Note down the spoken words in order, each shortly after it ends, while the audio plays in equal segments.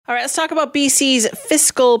All right, let's talk about BC's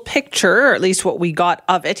fiscal picture, or at least what we got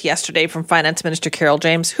of it yesterday from Finance Minister Carol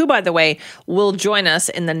James, who, by the way, will join us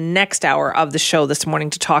in the next hour of the show this morning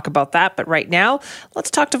to talk about that. But right now,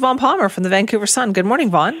 let's talk to Vaughn Palmer from the Vancouver Sun. Good morning,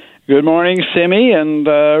 Vaughn. Good morning, Simi, and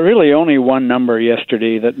really only one number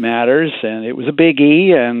yesterday that matters, and it was a big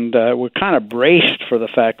E, and we're kind of braced for the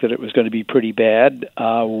fact that it was going to be pretty bad.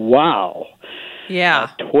 Wow. Yeah.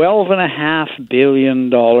 $12.5 billion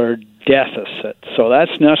deficit. So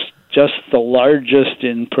that's not just the largest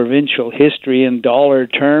in provincial history in dollar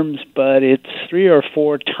terms, but it's 3 or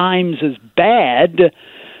 4 times as bad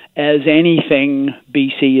as anything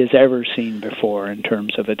BC has ever seen before in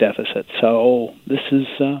terms of a deficit. So this is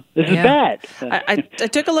bad. I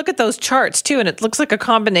took a look at those charts too, and it looks like a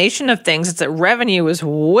combination of things. It's that revenue is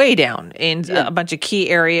way down in a bunch of key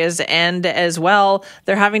areas, and as well,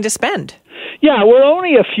 they're having to spend. Yeah, we're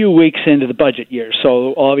only a few weeks into the budget year,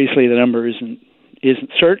 so obviously the number isn't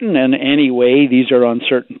certain, and anyway, these are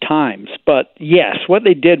uncertain times. But yes, what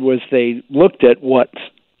they did was they looked at what's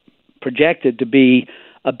projected to be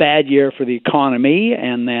a bad year for the economy,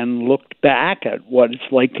 and then looked back at what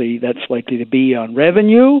that's likely to be on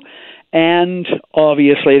revenue. And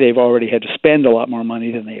obviously, they've already had to spend a lot more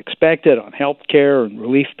money than they expected on health care and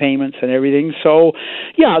relief payments and everything. So,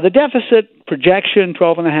 yeah, the deficit projection,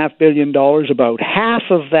 $12.5 billion, about half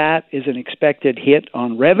of that is an expected hit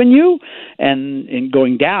on revenue and in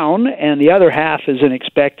going down, and the other half is an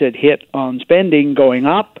expected hit on spending going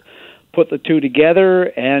up. Put the two together,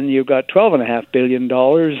 and you've got $12.5 billion,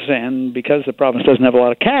 and because the province doesn't have a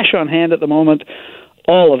lot of cash on hand at the moment,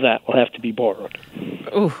 all of that will have to be borrowed.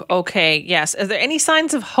 Ooh, okay, yes. Are there any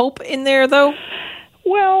signs of hope in there, though?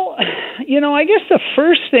 Well, I guess the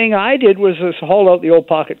first thing I did was just hold out the old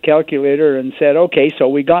pocket calculator and said, okay, so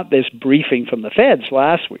we got this briefing from the feds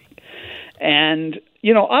last week. And,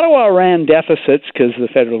 Ottawa ran deficits because the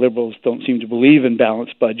federal Liberals don't seem to believe in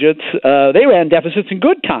balanced budgets. They ran deficits in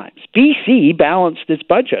good times. BC balanced its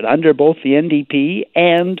budget under both the NDP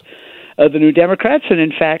and the New Democrats, and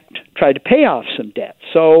in fact tried to pay off some debt.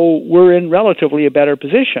 So we're in relatively a better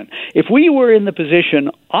position. If we were in the position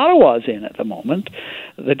Ottawa's in at the moment,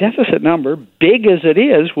 the deficit number, big as it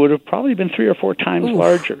is, would have probably been 3 or 4 times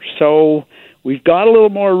larger. So we've got a little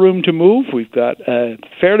more room to move. We've got a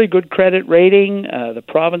fairly good credit rating.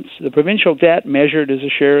 The provincial debt measured as a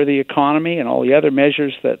share of the economy, and all the other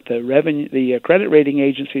measures that the credit rating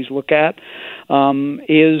agencies look at,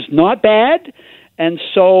 is not bad. And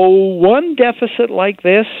so one deficit like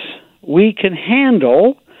this we can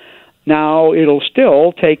handle. Now, it'll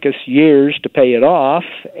still take us years to pay it off,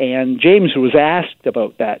 and James was asked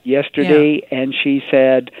about that yesterday, and she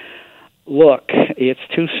said, look, it's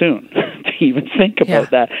too soon to even think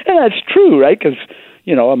about that. And that's true, right? Because,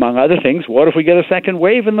 among other things, what if we get a second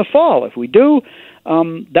wave in the fall? If we do,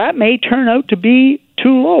 that may turn out to be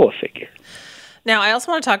too low a figure. Now, I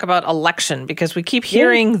also want to talk about election, because we keep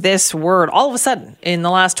hearing this word all of a sudden in the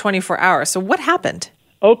last 24 hours. So what happened?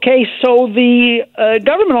 Okay, so the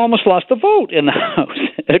government almost lost the vote in the House.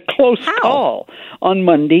 A close call on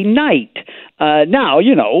Monday night. Now,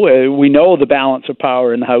 we know the balance of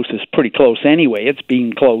power in the House is pretty close anyway. It's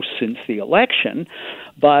been close since the election.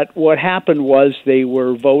 But what happened was they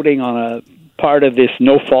were voting on a part of this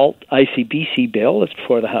no-fault ICBC bill that's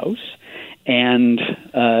before the House. And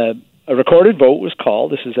a recorded vote was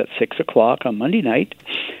called. This is at 6 o'clock on Monday night.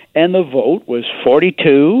 And the vote was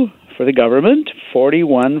 42 for the government,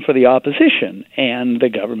 41 for the opposition. And the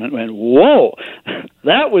government went, whoa,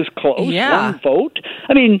 that was close. Yeah. One vote.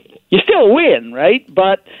 I mean, you still win, right?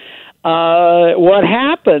 But what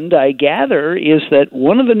happened, I gather, is that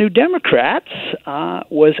one of the New Democrats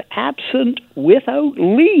was absent without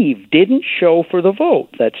leave, didn't show for the vote.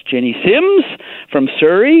 That's Jenny Sims from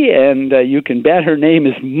Surrey, and you can bet her name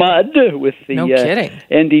is Mud with the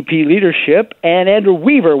NDP leadership. And Andrew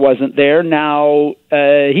Weaver wasn't there. Now,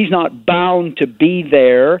 he's not bound to be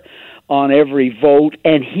there on every vote,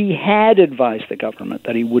 and he had advised the government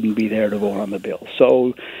that he wouldn't be there to vote on the bill.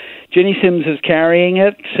 So Jenny Sims is carrying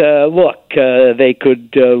it. Look, they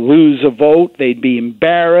could lose a vote. They'd be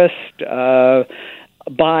embarrassed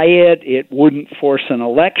by it. It wouldn't force an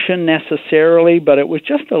election necessarily, but it was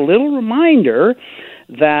just a little reminder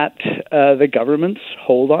that the government's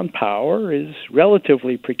hold on power is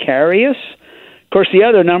relatively precarious. Of course, the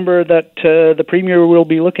other number that the Premier will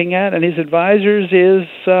be looking at and his advisors is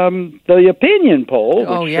the opinion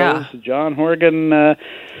poll, which shows John Horgan,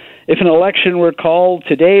 if an election were called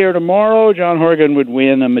today or tomorrow, John Horgan would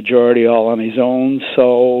win a majority all on his own.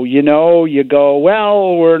 So, you go,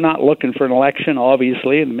 well, we're not looking for an election,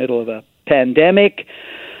 obviously, in the middle of a pandemic.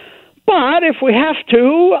 But if we have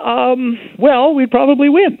to, well, we'd probably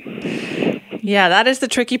win. Yeah, that is the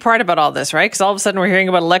tricky part about all this, right? Because all of a sudden we're hearing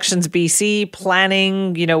about elections BC,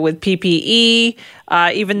 planning, with PPE,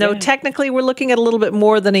 even though technically we're looking at a little bit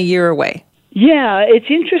more than a year away. Yeah, it's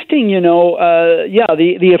interesting,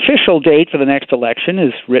 the official date for the next election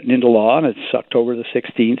is written into law, and it's October the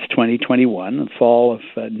 16th, 2021, the fall of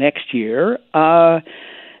next year.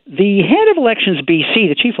 The head of Elections BC,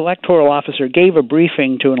 the chief electoral officer, gave a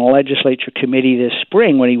briefing to a legislature committee this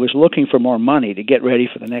spring when he was looking for more money to get ready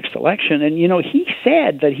for the next election. And, he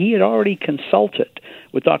said that he had already consulted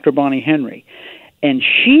with Dr. Bonnie Henry. And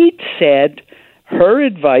she said her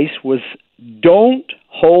advice was don't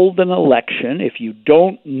hold an election if you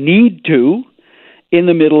don't need to in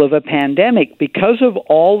the middle of a pandemic because of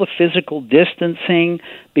all the physical distancing,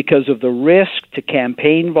 because of the risk to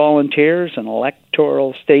campaign volunteers and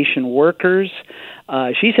electoral station workers.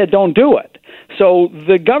 She said, don't do it. So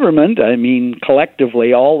the government,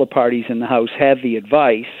 collectively, all the parties in the House have the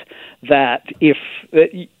advice that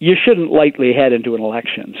you shouldn't lightly head into an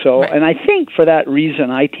election. So, right. And I think for that reason,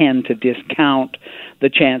 I tend to discount the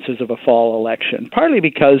chances of a fall election, partly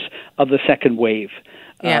because of the second wave.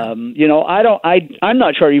 Yeah. I'm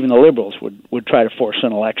not sure even the Liberals would try to force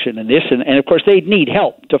an election in this, and of course they'd need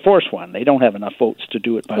help to force one. They don't have enough votes to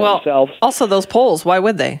do it by themselves. Also, those polls, why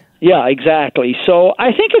would they? Yeah, exactly. So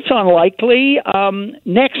I think it's unlikely.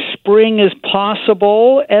 Next spring is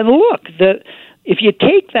possible, and look, if you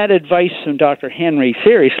take that advice from Dr. Henry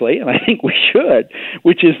seriously, and I think we should,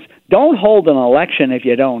 which is don't hold an election if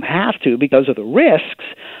you don't have to because of the risks.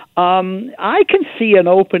 I can see an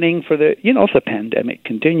opening for if the pandemic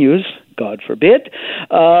continues, God forbid,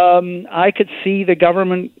 I could see the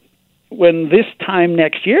government, when this time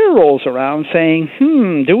next year rolls around, saying,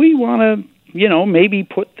 do we want to, maybe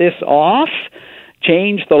put this off,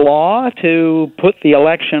 change the law to put the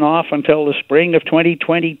election off until the spring of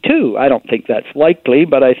 2022. I don't think that's likely,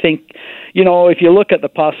 but I think, if you look at the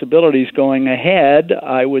possibilities going ahead,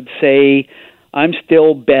 I would say I'm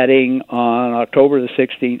still betting on October the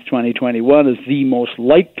 16th, 2021 as the most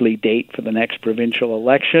likely date for the next provincial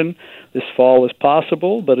election. This fall is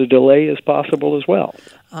possible, but a delay is possible as well.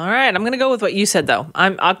 All right. I'm going to go with what you said, though.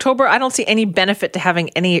 October, I don't see any benefit to having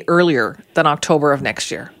any earlier than October of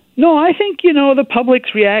next year. No, I think, the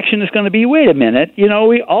public's reaction is going to be, wait a minute,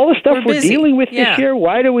 all the stuff we're dealing with this year,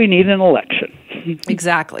 why do we need an election?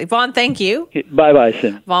 Exactly. Vaughn, thank you. Bye-bye,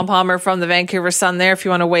 Sim. Vaughn Palmer from the Vancouver Sun there. If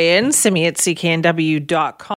you want to weigh in, send me at cknw.com.